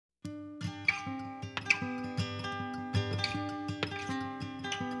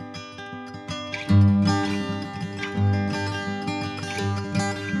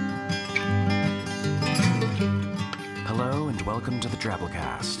welcome to the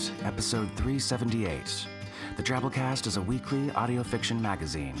Drabblecast, episode 378. The Drabblecast is a weekly audio fiction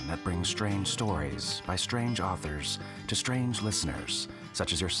magazine that brings strange stories by strange authors to strange listeners,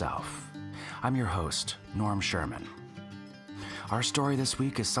 such as yourself. I'm your host, Norm Sherman. Our story this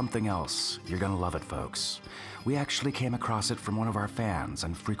week is something else. You're gonna love it, folks. We actually came across it from one of our fans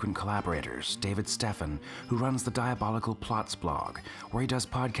and frequent collaborators, David Steffen, who runs the Diabolical Plots blog, where he does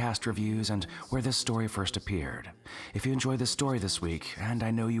podcast reviews and where this story first appeared. If you enjoy this story this week, and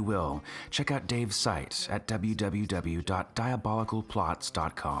I know you will, check out Dave's site at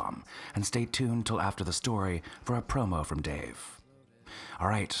www.diabolicalplots.com and stay tuned till after the story for a promo from Dave. All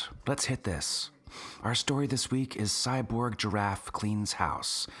right, let's hit this. Our story this week is Cyborg, Giraffe Cleans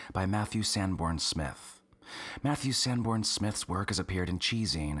House by Matthew Sanborn Smith. Matthew Sanborn Smith's work has appeared in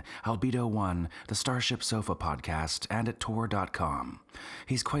Cheezine, Albedo One, the Starship Sofa podcast, and at Tor.com.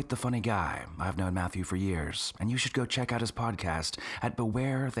 He's quite the funny guy. I've known Matthew for years, and you should go check out his podcast at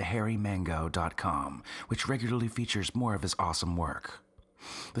BewareTheHairyMango.com, which regularly features more of his awesome work.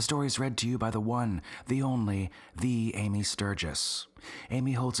 The story is read to you by the one, the only, the Amy Sturgis.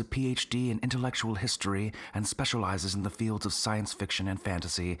 Amy holds a PhD in intellectual history and specializes in the fields of science fiction and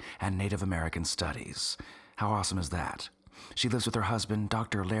fantasy and Native American studies. How awesome is that? She lives with her husband,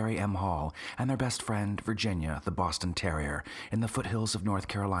 Dr. Larry M. Hall, and their best friend, Virginia, the Boston Terrier, in the foothills of North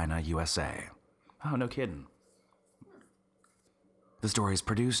Carolina, USA. Oh, no kidding. The story is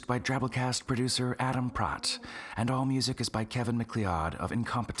produced by Drabblecast producer Adam Pratt, and all music is by Kevin MacLeod of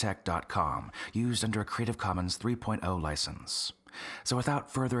Incompetech.com, used under a Creative Commons 3.0 license. So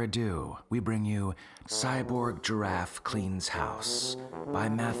without further ado, we bring you Cyborg Giraffe Cleans House by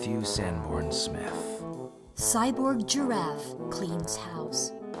Matthew Sanborn Smith. Cyborg Giraffe Cleans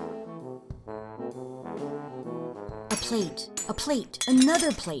House. A plate,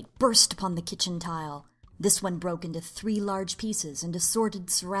 another plate burst upon the kitchen tile. This one broke into 3 large pieces and assorted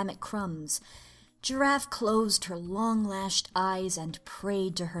ceramic crumbs. Giraffe closed her long-lashed eyes and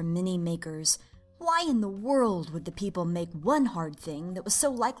prayed to her mini-makers. Why in the world would the people make one hard thing that was so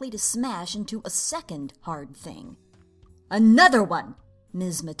likely to smash into a second hard thing? "Another one!"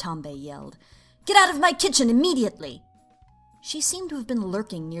 Ms. Matambe yelled. "Get out of my kitchen immediately!" She seemed to have been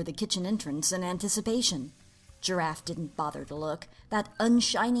lurking near the kitchen entrance in anticipation. Giraffe didn't bother to look. That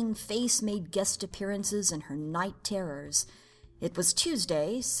unshining face made guest appearances in her night terrors. It was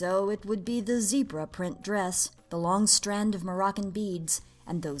Tuesday, so it would be the zebra print dress, the long strand of Moroccan beads,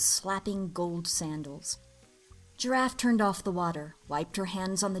 and those slapping gold sandals. Giraffe turned off the water, wiped her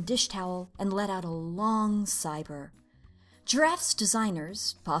hands on the dish towel, and let out a long sigh. Giraffe's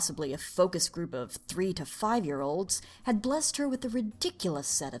designers, possibly a focus group of 3 to 5-year-olds, had blessed her with a ridiculous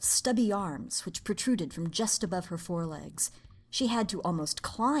set of stubby arms which protruded from just above her forelegs. She had to almost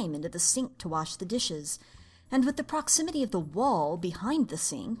climb into the sink to wash the dishes, and with the proximity of the wall behind the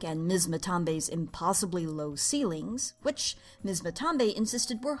sink and Ms. Matambe's impossibly low ceilings, which Ms. Matambe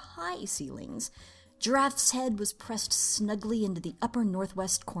insisted were high ceilings, Giraffe's head was pressed snugly into the upper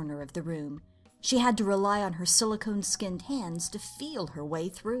northwest corner of the room. She had to rely on her silicone-skinned hands to feel her way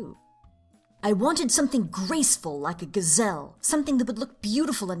through. "I wanted something graceful like a gazelle, something that would look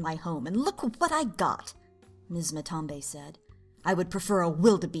beautiful in my home, and look what I got," Ms. Matambe said. "I would prefer a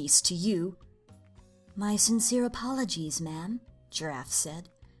wildebeest to you." "My sincere apologies, ma'am," Giraffe said.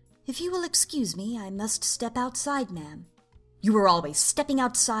 "If you will excuse me, I must step outside, ma'am." "You are always stepping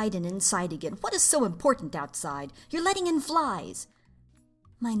outside and inside again. What is so important outside? You're letting in flies."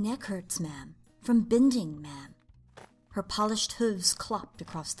 "My neck hurts, ma'am. From bending, ma'am." Her polished hooves clopped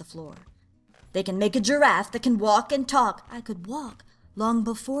across the floor. "They can make a giraffe that can walk and talk." "I could walk long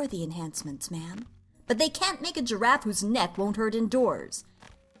before the enhancements, ma'am." "But they can't make a giraffe whose neck won't hurt indoors."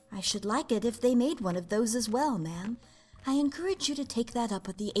 "I should like it if they made one of those as well, ma'am. I encourage you to take that up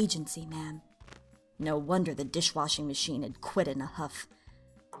with the agency, ma'am." No wonder the dishwashing machine had quit in a huff.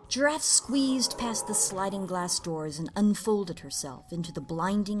 Giraffe squeezed past the sliding glass doors and unfolded herself into the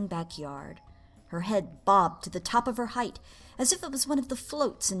blinding backyard. Her head bobbed to the top of her height, as if it was one of the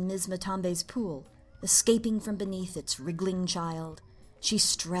floats in Ms. Matambe's pool, escaping from beneath its wriggling child. She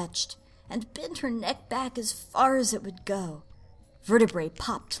stretched and bent her neck back as far as it would go. Vertebrae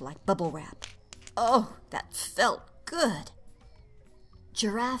popped like bubble wrap. Oh, that felt good.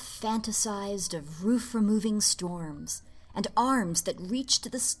 Giraffe fantasized of roof-removing storms and arms that reached to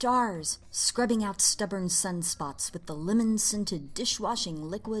the stars, scrubbing out stubborn sunspots with the lemon-scented dishwashing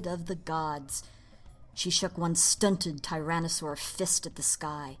liquid of the gods. She shook one stunted tyrannosaur fist at the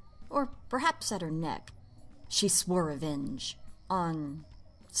sky, or perhaps at her neck. She swore revenge on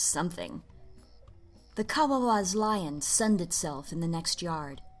something. The Kawawa's lion sunned itself in the next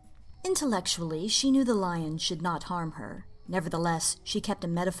yard. Intellectually, she knew the lion should not harm her. Nevertheless, she kept a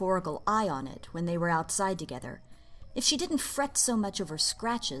metaphorical eye on it when they were outside together. If she didn't fret so much over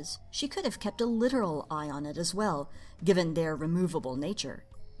scratches, she could have kept a literal eye on it as well, given their removable nature.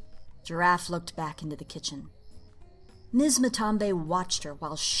 Giraffe looked back into the kitchen. Ms. Matambe watched her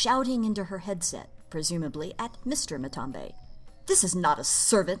while shouting into her headset, presumably at Mr. Matambe. "This is not a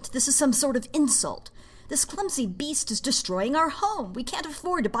servant. This is some sort of insult. This clumsy beast is destroying our home. We can't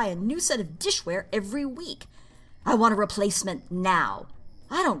afford to buy a new set of dishware every week. I want a replacement now.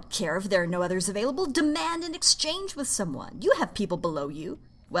 I don't care if there are no others available. Demand an exchange with someone. You have people below you.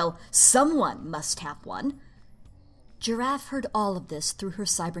 Well, someone must have one." Giraffe heard all of this through her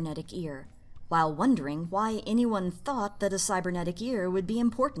cybernetic ear, while wondering why anyone thought that a cybernetic ear would be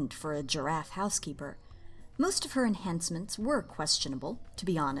important for a giraffe housekeeper. Most of her enhancements were questionable, to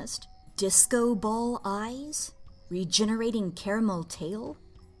be honest. Disco ball eyes? Regenerating caramel tail?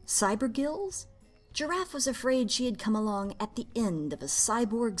 Cyber gills? Giraffe was afraid she had come along at the end of a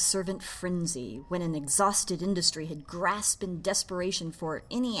cyborg servant frenzy, when an exhausted industry had grasped in desperation for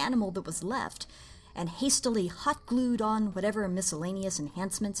any animal that was left, and hastily hot-glued on whatever miscellaneous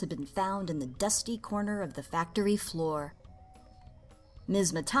enhancements had been found in the dusty corner of the factory floor.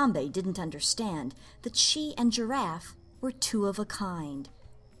 Ms. Matambe didn't understand that she and Giraffe were two of a kind.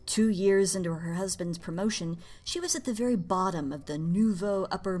 2 years into her husband's promotion, she was at the very bottom of the nouveau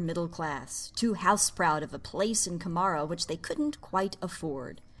upper middle class, too house-proud of a place in Kamara which they couldn't quite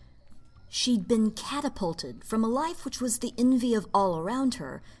afford. She'd been catapulted from a life which was the envy of all around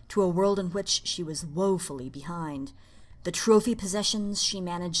her to a world in which she was woefully behind. The trophy possessions she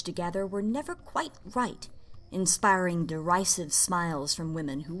managed to gather were never quite right, inspiring derisive smiles from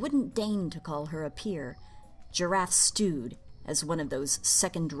women who wouldn't deign to call her a peer. Giraffe stewed as one of those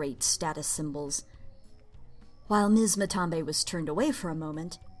second-rate status symbols. While Ms. Matambe was turned away for a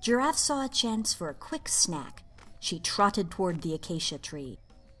moment, Giraffe saw a chance for a quick snack. She trotted toward the acacia tree.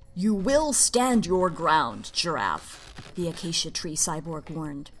 "You will stand your ground, Giraffe," the acacia tree cyborg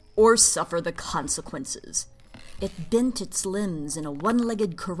warned, "or suffer the consequences." It bent its limbs in a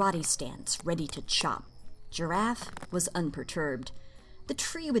one-legged karate stance, ready to chop. Giraffe was unperturbed. The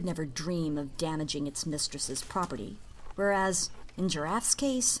tree would never dream of damaging its mistress's property, whereas, in Giraffe's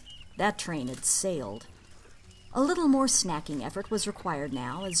case, that train had sailed. A little more snacking effort was required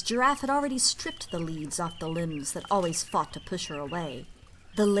now, as Giraffe had already stripped the leaves off the limbs that always fought to push her away.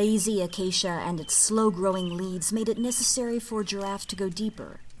 The lazy acacia and its slow-growing leaves made it necessary for Giraffe to go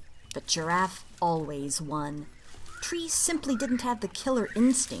deeper. But Giraffe always won. Trees simply didn't have the killer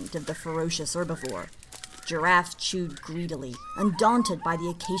instinct of the ferocious herbivore. Giraffe chewed greedily, undaunted by the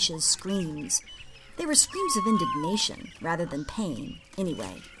acacia's screams. They were screams of indignation rather than pain,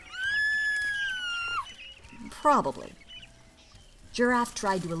 anyway. Probably. Giraffe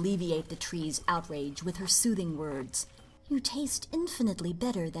tried to alleviate the tree's outrage with her soothing words. "You taste infinitely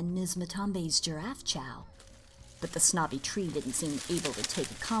better than Ms. Matambe's giraffe chow." But the snobby tree didn't seem able to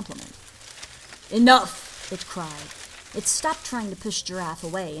take a compliment. "Enough!" it cried. It stopped trying to push Giraffe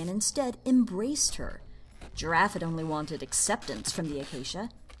away and instead embraced her. Giraffe had only wanted acceptance from the acacia.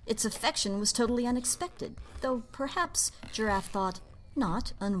 Its affection was totally unexpected, though perhaps, Giraffe thought,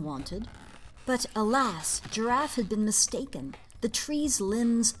 not unwanted. But alas, Giraffe had been mistaken. The tree's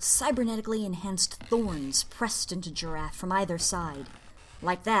limbs cybernetically enhanced thorns pressed into Giraffe from either side.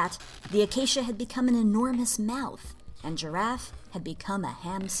 Like that, the acacia had become an enormous mouth, and Giraffe had become a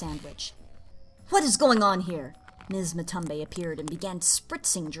ham sandwich. "What is going on here?" Ms. Matambe appeared and began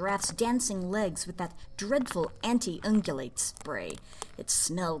spritzing Giraffe's dancing legs with that dreadful anti-ungulate spray. It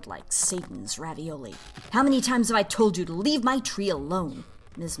smelled like Satan's ravioli. "How many times have I told you to leave my tree alone?"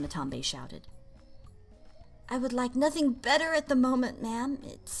 Ms. Matambe shouted. "I would like nothing better at the moment, ma'am.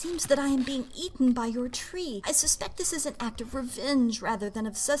 It seems that I am being eaten by your tree. I suspect this is an act of revenge rather than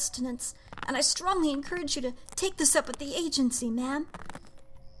of sustenance, and I strongly encourage you to take this up with the agency, ma'am."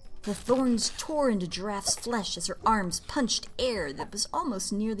 The thorns tore into Giraffe's flesh as her arms punched air that was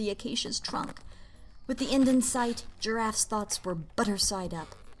almost near the acacia's trunk. With the end in sight, Giraffe's thoughts were butter side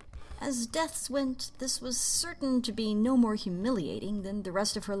up. As deaths went, this was certain to be no more humiliating than the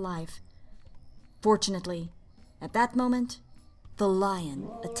rest of her life. Fortunately, at that moment, the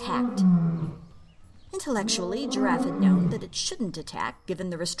lion attacked. Intellectually, Giraffe had known that it shouldn't attack, given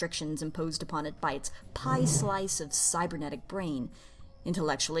the restrictions imposed upon it by its pie slice of cybernetic brain.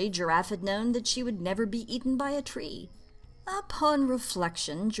 Intellectually, Giraffe had known that she would never be eaten by a tree. Upon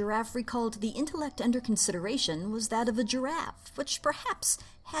reflection, Giraffe recalled the intellect under consideration was that of a giraffe, which perhaps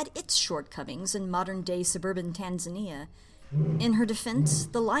had its shortcomings in modern-day suburban Tanzania. In her defense,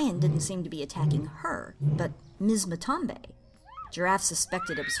 the lion didn't seem to be attacking her, but Ms. Matambe. Giraffe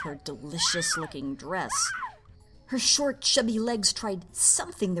suspected it was her delicious-looking dress. Her short, chubby legs tried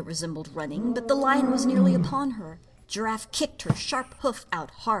something that resembled running, but the lion was nearly upon her. Giraffe kicked her sharp hoof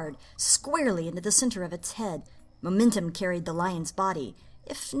out hard, squarely into the center of its head. Momentum carried the lion's body,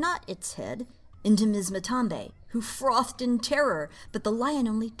 if not its head, into Ms. Matambe, who frothed in terror, but the lion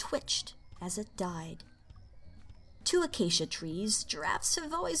only twitched as it died. To acacia trees, giraffes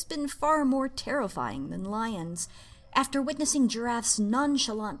have always been far more terrifying than lions. After witnessing Giraffe's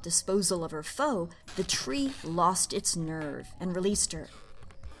nonchalant disposal of her foe, the tree lost its nerve and released her.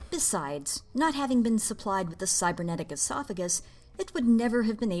 Besides, not having been supplied with a cybernetic esophagus, it would never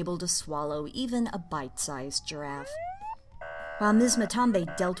have been able to swallow even a bite-sized giraffe. While Ms.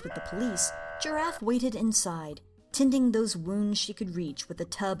 Matambe dealt with the police, Giraffe waited inside, tending those wounds she could reach with a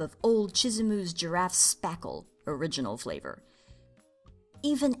tub of old Chizimu's Giraffe Spackle, original flavor.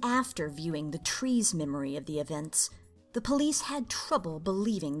 Even after viewing the tree's memory of the events, the police had trouble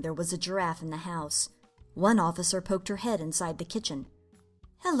believing there was a giraffe in the house. One officer poked her head inside the kitchen.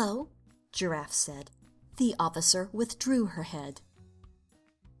 "Hello," Giraffe said. The officer withdrew her head.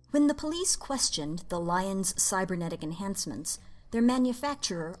 When the police questioned the lion's cybernetic enhancements, their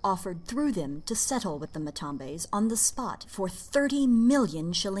manufacturer offered through them to settle with the Matambes on the spot for 30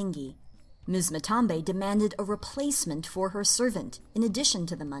 million shilingi. Ms. Matambe demanded a replacement for her servant in addition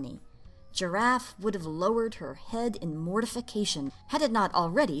to the money. Giraffe would have lowered her head in mortification had it not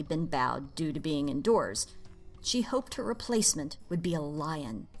already been bowed due to being indoors. She hoped her replacement would be a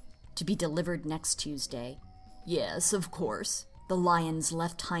lion, to be delivered next Tuesday. "Yes, of course," the lion's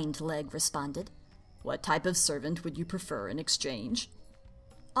left hind leg responded. "What type of servant would you prefer in exchange?"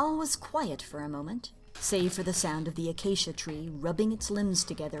 All was quiet for a moment, save for the sound of the acacia tree rubbing its limbs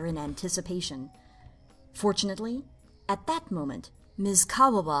together in anticipation. Fortunately, at that moment, Ms.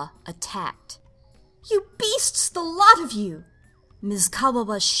 Kawawa attacked. "You beasts, the lot of you!" Ms.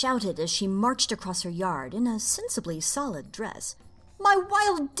 Kawawa shouted as she marched across her yard in a sensibly solid dress. "My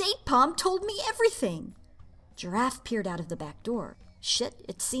wild date palm told me everything!" Giraffe peered out of the back door. Shit,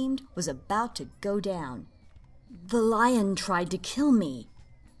 it seemed, was about to go down. "The lion tried to kill me,"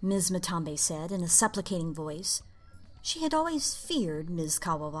 Ms. Matambe said in a supplicating voice. She had always feared Ms.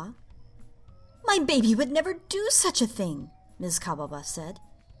 Kawawa. "My baby would never do such a thing," Ms. Kawawa said.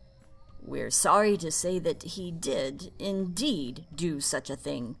 "We're sorry to say that he did indeed do such a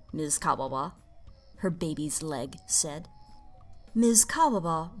thing, Ms. Kawawa," her baby's leg said. Ms.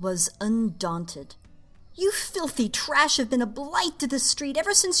 Kawawa was undaunted. "You filthy trash have been a blight to this street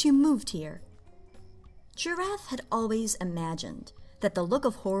ever since you moved here." Giraffe had always imagined that the look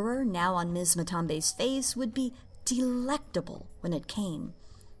of horror now on Ms. Matambe's face would be delectable when it came.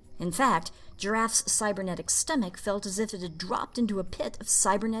 In fact, Giraffe's cybernetic stomach felt as if it had dropped into a pit of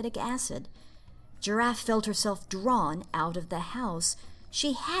cybernetic acid. Giraffe felt herself drawn out of the house.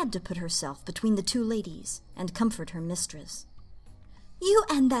 She had to put herself between the two ladies and comfort her mistress. "You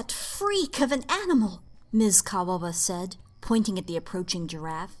and that freak of an animal," Ms. Kawawa said, pointing at the approaching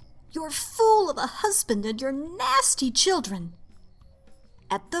giraffe. "Your fool of a husband and your nasty children."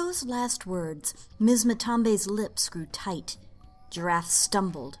 At those last words, Ms. Matambe's lips grew tight. Giraffe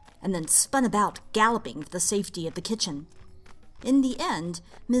stumbled and then spun about, galloping for the safety of the kitchen. In the end,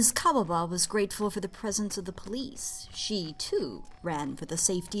 Ms. Kawawa was grateful for the presence of the police. She, too, ran for the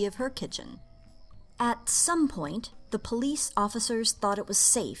safety of her kitchen. At some point, the police officers thought it was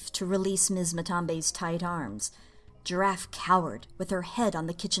safe to release Ms. Matambe's tight arms. Giraffe cowered, with her head on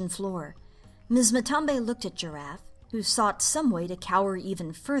the kitchen floor. Ms. Matambe looked at Giraffe, who sought some way to cower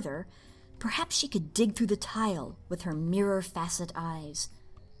even further. Perhaps she could dig through the tile with her mirror-facet eyes.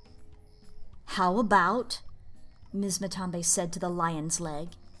 "How about," Ms. Matambe said to the lion's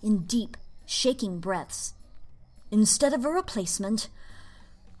leg, in deep, shaking breaths, "instead of a replacement,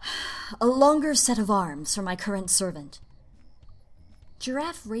 a longer set of arms for my current servant?"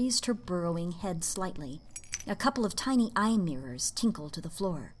 Giraffe raised her burrowing head slightly. A couple of tiny eye mirrors tinkled to the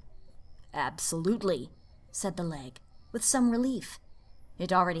floor. "Absolutely," said the leg, with some relief.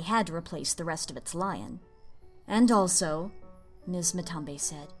 It already had to replace the rest of its lion. "And also," Ms. Matambe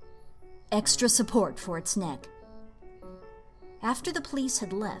said, "extra support for its neck." After the police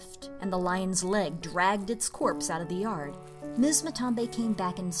had left and the lion's leg dragged its corpse out of the yard, Ms. Matambe came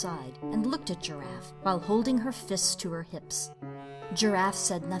back inside and looked at Giraffe while holding her fists to her hips. Giraffe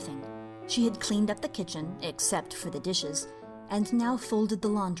said nothing. She had cleaned up the kitchen, except for the dishes, and now folded the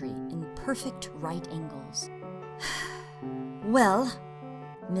laundry in perfect right angles. "Well,"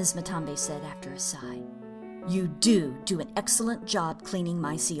 Ms. Matambe said after a sigh, "you do an excellent job cleaning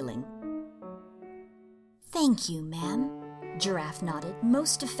my ceiling." "Thank you, ma'am," Giraffe nodded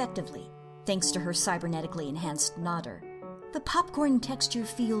most effectively, thanks to her cybernetically enhanced nodder. "The popcorn texture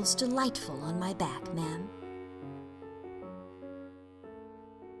feels delightful on my back, ma'am."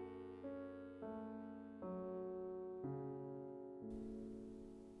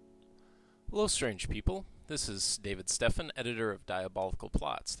 Hello, strange people. This is David Steffen, editor of Diabolical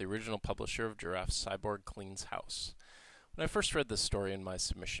Plots, the original publisher of Giraffe's Cyborg Cleans House. When I first read this story in my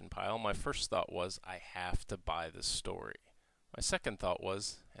submission pile, my first thought was, I have to buy this story. My second thought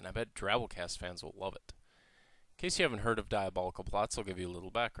was, and I bet Drabblecast fans will love it. In case you haven't heard of Diabolical Plots, I'll give you a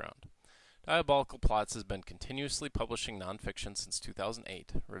little background. Diabolical Plots has been continuously publishing nonfiction since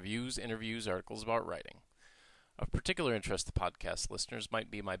 2008, reviews, interviews, articles about writing. Of particular interest to podcast listeners might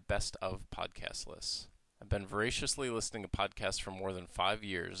be my best of podcast lists. I've been voraciously listening to podcasts for more than 5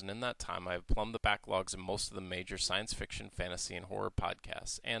 years, and in that time I have plumbed the backlogs of most of the major science fiction, fantasy, and horror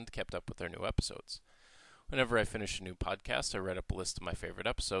podcasts, and kept up with their new episodes. Whenever I finish a new podcast, I write up a list of my favorite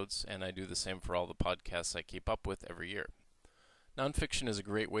episodes, and I do the same for all the podcasts I keep up with every year. Nonfiction is a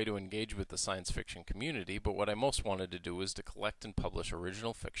great way to engage with the science fiction community, but what I most wanted to do was to collect and publish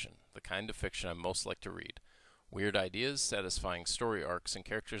original fiction, the kind of fiction I most like to read. Weird ideas, satisfying story arcs, and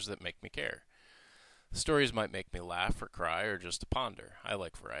characters that make me care. The stories might make me laugh or cry or just to ponder. I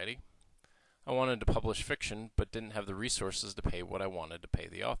like variety. I wanted to publish fiction, but didn't have the resources to pay what I wanted to pay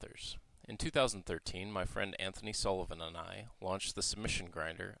the authors. In 2013, my friend Anthony Sullivan and I launched the Submission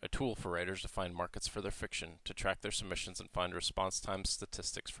Grinder, a tool for writers to find markets for their fiction, to track their submissions and find response time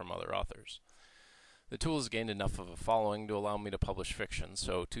statistics from other authors. The tool has gained enough of a following to allow me to publish fiction,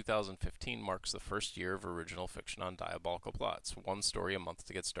 so 2015 marks the first year of original fiction on Diabolical Plots, one story a month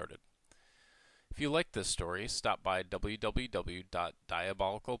to get started. If you like this story, stop by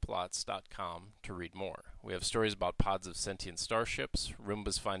www.diabolicalplots.com to read more. We have stories about pods of sentient starships,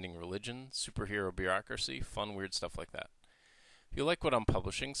 Roombas finding religion, superhero bureaucracy, fun, weird stuff like that. If you like what I'm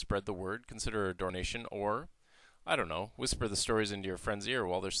publishing, spread the word, consider a donation, or, I don't know, whisper the stories into your friend's ear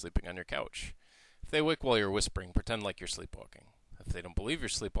while they're sleeping on your couch. If they wake while you're whispering, pretend like you're sleepwalking. If they don't believe you're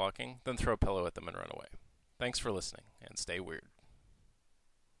sleepwalking, then throw a pillow at them and run away. Thanks for listening, and stay weird.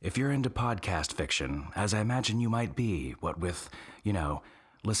 If you're into podcast fiction, as I imagine you might be, what with,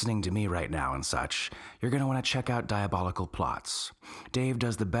 listening to me right now and such, you're going to want to check out Diabolical Plots. Dave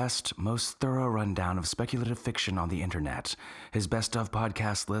does the best, most thorough rundown of speculative fiction on the internet. His best of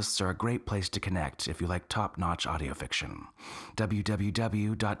podcast lists are a great place to connect if you like top-notch audio fiction.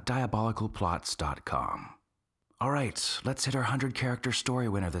 www.diabolicalplots.com. All right, let's hit our 100-character story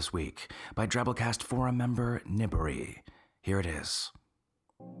winner this week by Drabblecast forum member Nibbery. Here it is.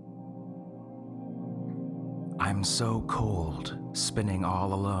 I'm so cold, spinning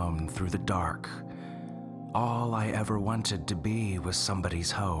all alone through the dark. All I ever wanted to be was somebody's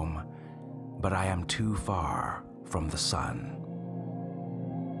home, but I am too far from the sun.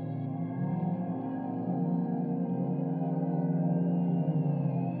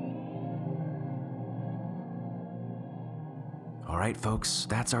 Alright folks,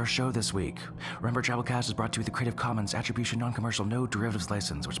 that's our show this week. Remember, Drabblecast is brought to you with the Creative Commons Attribution Non-Commercial No Derivatives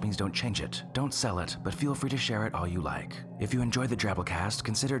License, which means don't change it, don't sell it, but feel free to share it all you like. If you enjoy the Drabblecast,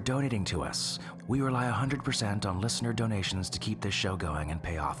 consider donating to us. We rely 100% on listener donations to keep this show going and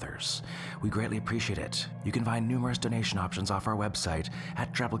pay authors. We greatly appreciate it. You can find numerous donation options off our website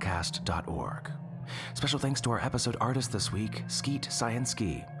at drabblecast.org. Special thanks to our episode artist this week, Skeet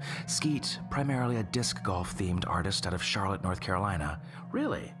Scienski. Skeet, primarily a disc golf-themed artist out of Charlotte, North Carolina.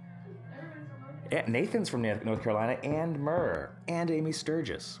 Really? Nathan's from North Carolina, and Murr, and Amy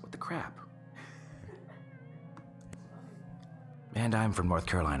Sturgis. What the crap? And I'm from North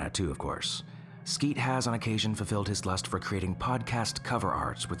Carolina, too, of course. Skeet has on occasion fulfilled his lust for creating podcast cover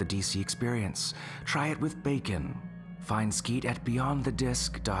art with the DC Experience. Try it with bacon. Find Skeet at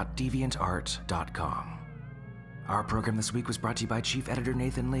beyondthedisc.deviantart.com. Our program this week was brought to you by Chief Editor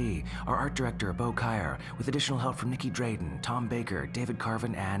Nathan Lee, our art director Bo Kyer, with additional help from Nikki Drayden, Tom Baker, David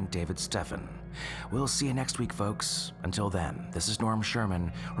Carvin, and David Steffen. We'll see you next week, folks. Until then, this is Norm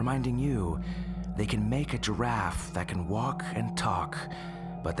Sherman, reminding you, they can make a giraffe that can walk and talk,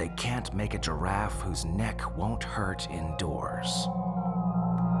 but they can't make a giraffe whose neck won't hurt indoors.